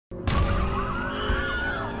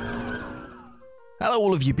Hello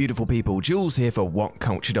all of you beautiful people, Jules here for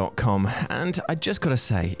WhatCulture.com, and I just gotta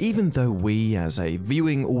say, even though we as a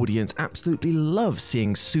viewing audience absolutely love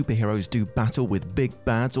seeing superheroes do battle with big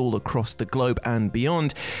bads all across the globe and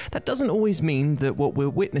beyond, that doesn't always mean that what we're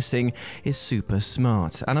witnessing is super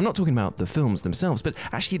smart. And I'm not talking about the films themselves, but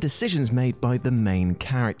actually decisions made by the main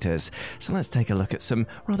characters. So let's take a look at some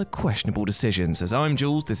rather questionable decisions. As I'm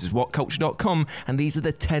Jules, this is WhatCulture.com, and these are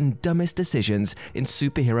the 10 dumbest decisions in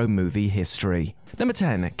superhero movie history. Number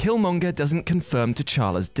 10. Killmonger doesn't confirm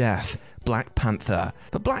T'Challa's death. Black Panther.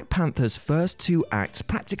 For Black Panther's first 2 acts,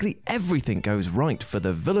 practically everything goes right for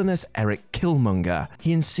the villainous Eric Killmonger.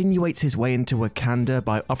 He insinuates his way into Wakanda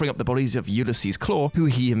by offering up the bodies of Ulysses Klaue, who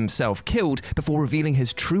he himself killed, before revealing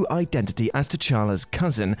his true identity as T'Challa's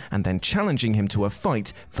cousin and then challenging him to a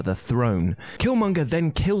fight for the throne. Killmonger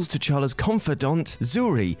then kills T'Challa's confidant,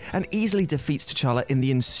 Shuri, and easily defeats T'Challa in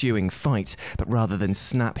the ensuing fight. But rather than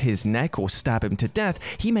snap his neck or stab him to death,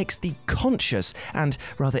 he makes the conscious and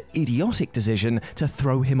rather idiotic decision to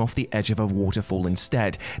throw him off the edge of a waterfall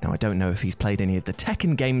instead. Now, I don't know if he's played any of the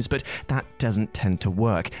Tekken games, but that doesn't tend to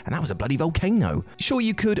work, and that was a bloody volcano. Sure,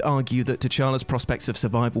 you could argue that T'Challa's prospects of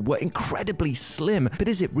survival were incredibly slim, but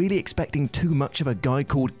is it really expecting too much of a guy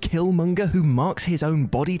called Killmonger, who marks his own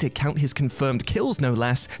body to count his confirmed kills no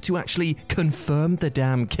less, to actually confirm the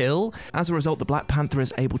damn kill? As a result, the Black Panther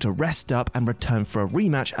is able to rest up and return for a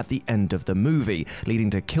rematch at the end of the movie, leading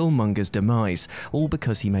to Killmonger's demise, all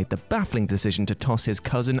because he made the baffling decision to toss his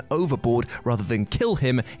cousin overboard rather than kill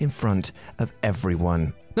him in front of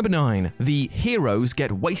everyone. Number 9. The heroes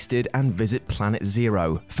get wasted and visit Planet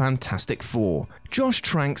Zero. Fantastic Four. Josh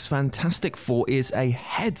Trank's Fantastic Four is a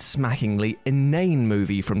head-smackingly inane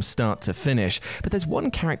movie from start to finish, but there's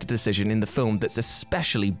one character decision in the film that's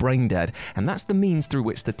especially brain-dead, and that's the means through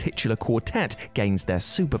which the titular quartet gains their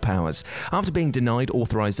superpowers. After being denied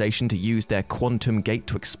authorization to use their quantum gate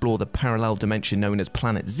to explore the parallel dimension known as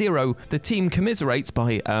Planet Zero, the team commiserates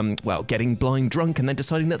by, getting blind drunk and then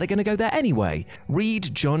deciding that they're going to go there anyway.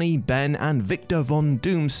 Reed, Johnny, Ben, and Victor Von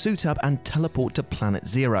Doom suit up and teleport to Planet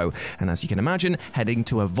Zero, and as you can imagine, heading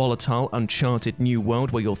to a volatile, uncharted new world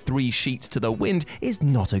where you're 3 sheets to the wind is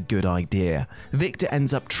not a good idea. Victor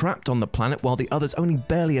ends up trapped on the planet while the others only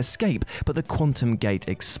barely escape, but the quantum gate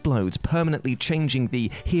explodes, permanently changing the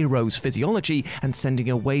hero's physiology and sending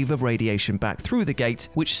a wave of radiation back through the gate,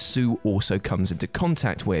 which Sue also comes into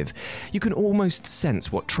contact with. You can almost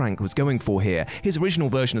sense what Trank was going for here. His original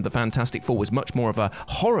version of the Fantastic Four was much more of a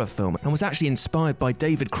horror film and was actually inspired by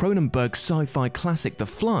David Cronenberg's sci-fi classic The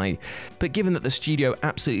Fly. But given that the studio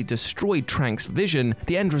absolutely destroyed Trank's vision,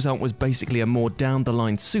 the end result was basically a more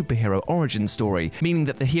down-the-line superhero origin story, meaning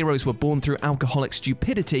that the heroes were born through alcoholic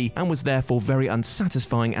stupidity and was therefore very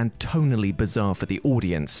unsatisfying and tonally bizarre for the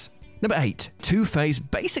audience. Number 8. Two-Face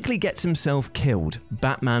basically gets himself killed.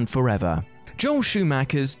 Batman Forever. Joel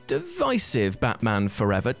Schumacher's divisive Batman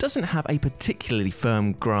Forever doesn't have a particularly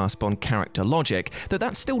firm grasp on character logic, though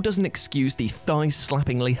that still doesn't excuse the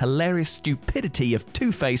thigh-slappingly hilarious stupidity of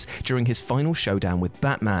Two-Face during his final showdown with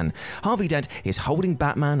Batman. Harvey Dent is holding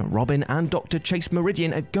Batman, Robin, and Dr. Chase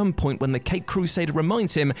Meridian at gunpoint when the Cape Crusader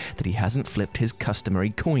reminds him that he hasn't flipped his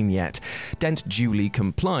customary coin yet. Dent duly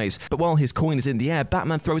complies, but while his coin is in the air,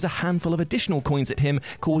 Batman throws a handful of additional coins at him,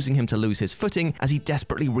 causing him to lose his footing as he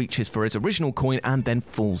desperately reaches for his original coin and then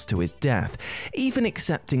falls to his death. Even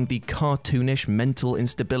accepting the cartoonish mental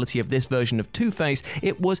instability of this version of Two-Face,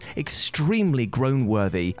 it was extremely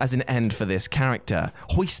groan-worthy as an end for this character,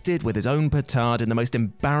 hoisted with his own petard in the most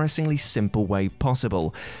embarrassingly simple way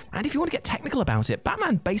possible. And if you want to get technical about it,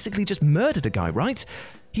 Batman basically just murdered a guy, right?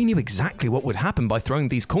 He knew exactly what would happen by throwing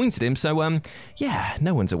these coins at him, so yeah,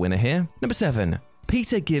 no one's a winner here. Number 7.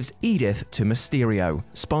 Peter gives Edith to Mysterio.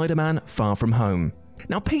 Spider-Man Far From Home.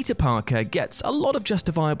 Now, Peter Parker gets a lot of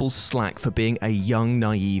justifiable slack for being a young,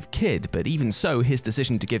 naive kid, but even so, his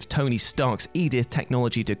decision to give Tony Stark's Edith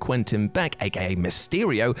technology to Quentin Beck, aka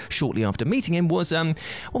Mysterio, shortly after meeting him was,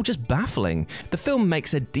 just baffling. The film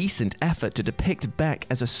makes a decent effort to depict Beck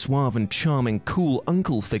as a suave and charming, cool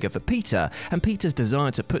uncle figure for Peter, and Peter's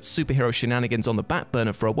desire to put superhero shenanigans on the back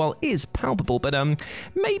burner for a while is palpable, but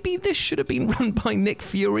maybe this should have been run by Nick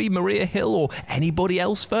Fury, Maria Hill, or anybody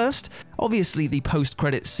else first? Obviously, the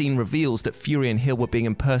post-credits scene reveals that Fury and Hill were being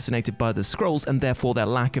impersonated by the Skrulls, and therefore their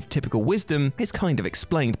lack of typical wisdom is kind of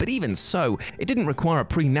explained, but even so, it didn't require a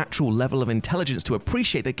preternatural level of intelligence to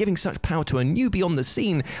appreciate that giving such power to a newbie on the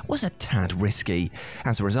scene was a tad risky.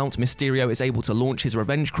 As a result, Mysterio is able to launch his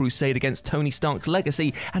revenge crusade against Tony Stark's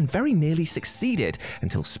legacy, and very nearly succeeded,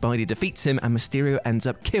 until Spidey defeats him and Mysterio ends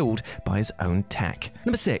up killed by his own tech.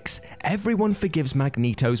 Number 6. Everyone forgives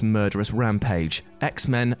Magneto's murderous rampage.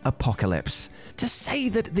 X-Men Apocalypse. Apocalypse. To say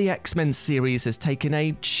that the X-Men series has taken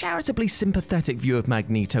a charitably sympathetic view of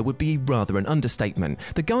Magneto would be rather an understatement.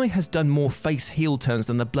 The guy has done more face heel turns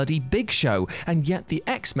than the bloody Big Show, and yet the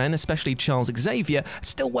X-Men, especially Charles Xavier,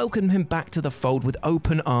 still welcome him back to the fold with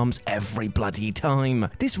open arms every bloody time.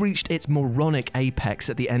 This reached its moronic apex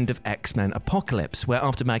at the end of X-Men Apocalypse, where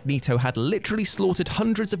after Magneto had literally slaughtered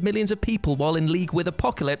hundreds of millions of people while in league with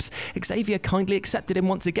Apocalypse, Xavier kindly accepted him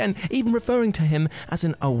once again, even referring to him as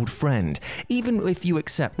an old friend. Even if you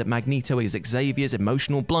accept that Magneto is Xavier's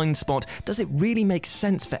emotional blind spot, does it really make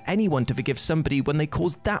sense for anyone to forgive somebody when they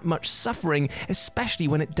cause that much suffering, especially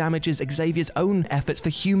when it damages Xavier's own efforts for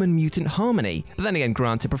human-mutant harmony? But then again,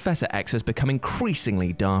 granted, Professor X has become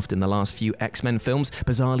increasingly daft in the last few X-Men films,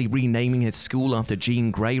 bizarrely renaming his school after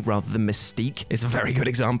Jean Grey rather than Mystique is a very good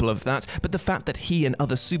example of that, but the fact that he and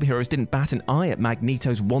other superheroes didn't bat an eye at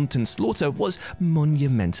Magneto's wanton slaughter was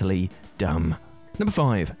monumentally dumb. Number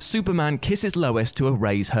 5. Superman kisses Lois to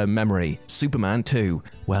erase her memory. Superman 2.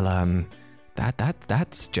 Well,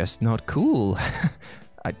 that's just not cool.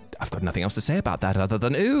 I've got nothing else to say about that other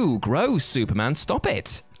than, ooh, gross, Superman, stop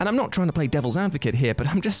it. And I'm not trying to play devil's advocate here, but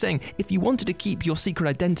I'm just saying, if you wanted to keep your secret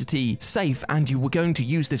identity safe and you were going to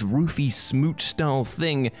use this roofie smooch style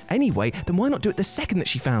thing anyway, then why not do it the second that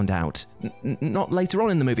she found out? Not later on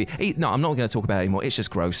in the movie. No, I'm not going to talk about it anymore. It's just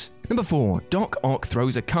gross. Number 4. Doc Ock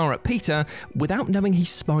throws a car at Peter without knowing he's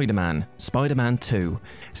Spider-Man. Spider-Man 2.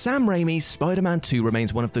 Sam Raimi's Spider-Man 2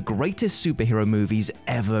 remains one of the greatest superhero movies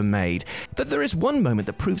ever made. But there is one moment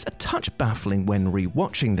that proves a touch baffling when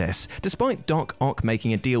rewatching this. Despite Doc Ock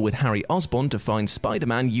making a deal with Harry Osborn to find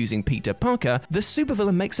Spider-Man using Peter Parker, the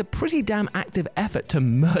supervillain makes a pretty damn active effort to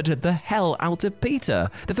murder the hell out of Peter.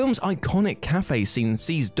 The film's iconic cafe scene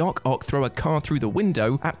sees Doc Ock throw a car through the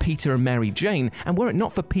window at Peter and Mary Jane, and were it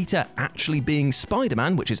not for Peter actually being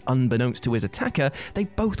Spider-Man, which is unbeknownst to his attacker, they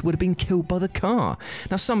both would have been killed by the car.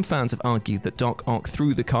 Now, some fans have argued that Doc Ock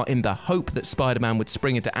threw the car in the hope that Spider-Man would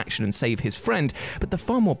spring into action and save his friend, but the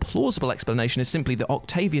far more plausible explanation is simply that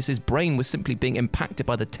Octavius's brain was simply being impacted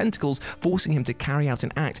by the tentacles, forcing him to carry out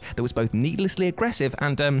an act that was both needlessly aggressive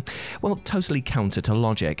and, well, totally counter to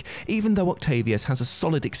logic. Even though Octavius has a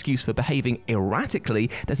solid excuse for behaving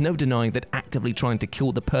erratically, there's no denying that actively trying to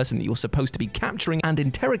kill the person that you're supposed to be capturing and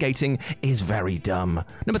interrogating is very dumb.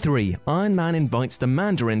 Number 3. Iron Man invites the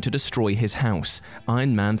Mandarin to destroy his house.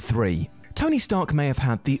 Iron Man 3. Tony Stark may have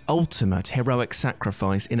had the ultimate heroic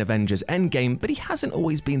sacrifice in Avengers Endgame, but he hasn't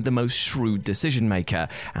always been the most shrewd decision maker,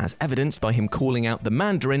 as evidenced by him calling out the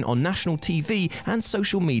Mandarin on national TV and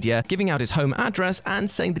social media, giving out his home address and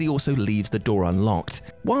saying that he also leaves the door unlocked.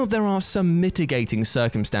 While there are some mitigating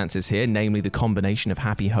circumstances here, namely the combination of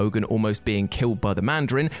Happy Hogan almost being killed by the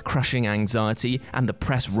Mandarin, crushing anxiety, and the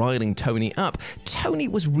press riling Tony up, Tony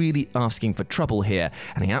was really asking for trouble here,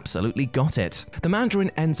 and he absolutely got it. The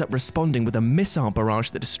Mandarin ends up responding with a missile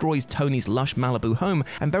barrage that destroys Tony's lush Malibu home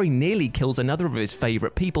and very nearly kills another of his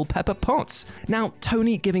favorite people, Pepper Potts. Now,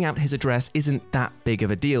 Tony giving out his address isn't that big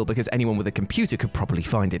of a deal because anyone with a computer could probably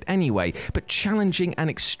find it anyway, but challenging an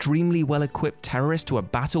extremely well-equipped terrorist to a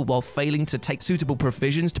battle while failing to take suitable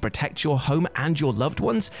provisions to protect your home and your loved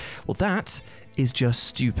ones, well, that is just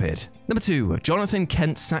stupid. Number 2. Jonathan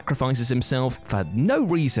Kent sacrifices himself for no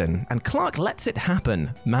reason, and Clark lets it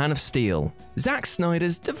happen. Man of Steel. Zack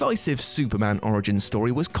Snyder's divisive Superman origin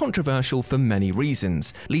story was controversial for many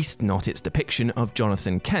reasons, least not its depiction of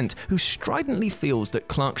Jonathan Kent, who stridently feels that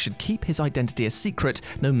Clark should keep his identity a secret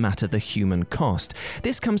no matter the human cost.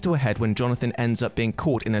 This comes to a head when Jonathan ends up being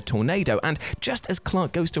caught in a tornado, and just as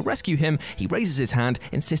Clark goes to rescue him, he raises his hand,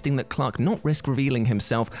 insisting that Clark not risk revealing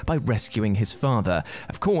himself by rescuing his father.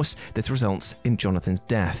 Of course, this results in Jonathan's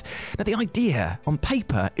death. Now, the idea on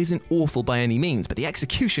paper isn't awful by any means, but the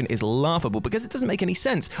execution is laughable because it doesn't make any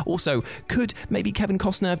sense. Also, could maybe Kevin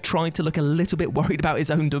Costner have tried to look a little bit worried about his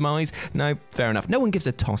own demise? No, fair enough. No one gives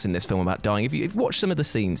a toss in this film about dying. If you've watched some of the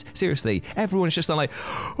scenes, seriously, everyone's just like,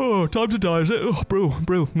 oh, time to die, is it? Oh,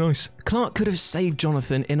 bro, nice. Clark could have saved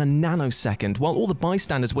Jonathan in a nanosecond while all the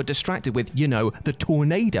bystanders were distracted with, you know, the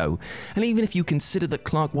tornado. And even if you consider that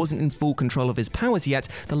Clark wasn't in full control of his powers yet,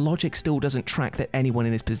 the logic still doesn't track that anyone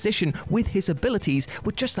in his position with his abilities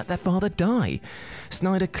would just let their father die.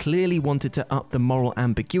 Snyder clearly wanted to up the moral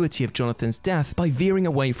ambiguity of Jonathan's death by veering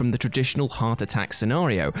away from the traditional heart attack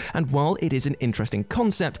scenario, and while it is an interesting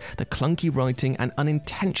concept, the clunky writing and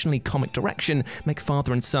unintentionally comic direction make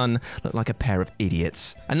father and son look like a pair of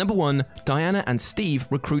idiots. And number 1, Diana and Steve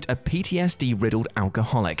recruit a PTSD-riddled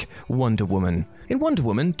alcoholic, Wonder Woman. In Wonder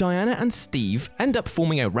Woman, Diana and Steve end up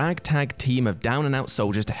forming a ragtag team of down-and-out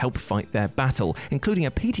soldiers to help fight their battle, including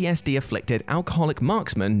a PTSD-afflicted alcoholic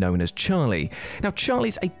marksman known as Charlie. Now,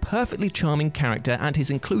 Charlie's a perfectly charming character, and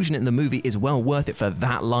his inclusion in the movie is well worth it for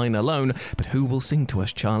that line alone, but who will sing to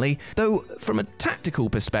us, Charlie? Though, from a tactical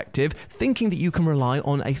perspective, thinking that you can rely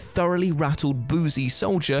on a thoroughly rattled, boozy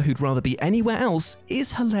soldier who'd rather be anywhere else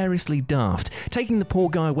is hilariously daft. Taking the poor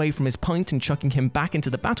guy away from his pint and chucking him back into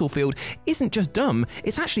the battlefield isn't just dumb,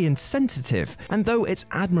 it's actually insensitive. And though it's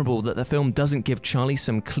admirable that the film doesn't give Charlie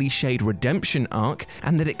some cliched redemption arc,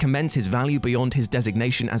 and that it commends his value beyond his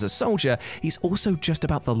designation as a soldier, he's also just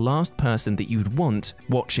about the last person that you'd want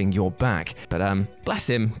watching your back. But bless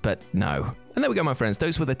him, but no. And there we go, my friends.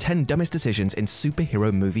 Those were the 10 dumbest decisions in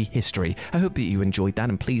superhero movie history. I hope that you enjoyed that,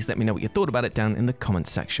 and please let me know what you thought about it down in the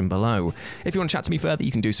comments section below. If you want to chat to me further,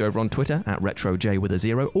 you can do so over on Twitter at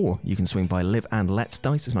RetroJ0, or you can swing by Live and Let's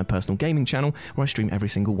Dice as my personal gaming channel, where I stream every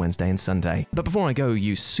single Wednesday and Sunday. But before I go,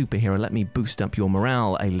 you superhero, let me boost up your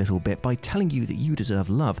morale a little bit by telling you that you deserve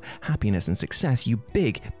love, happiness, and success, you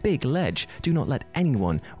big, big ledge. Do not let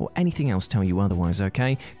anyone or anything else tell you otherwise,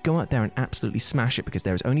 okay? Go out there and absolutely smash it, because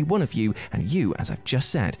there is only one of you, and you, as I've just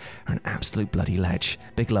said, are an absolute bloody ledge.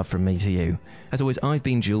 Big love from me to you. As always, I've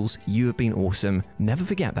been Jules, you have been awesome. Never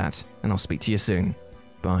forget that, and I'll speak to you soon.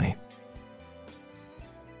 Bye.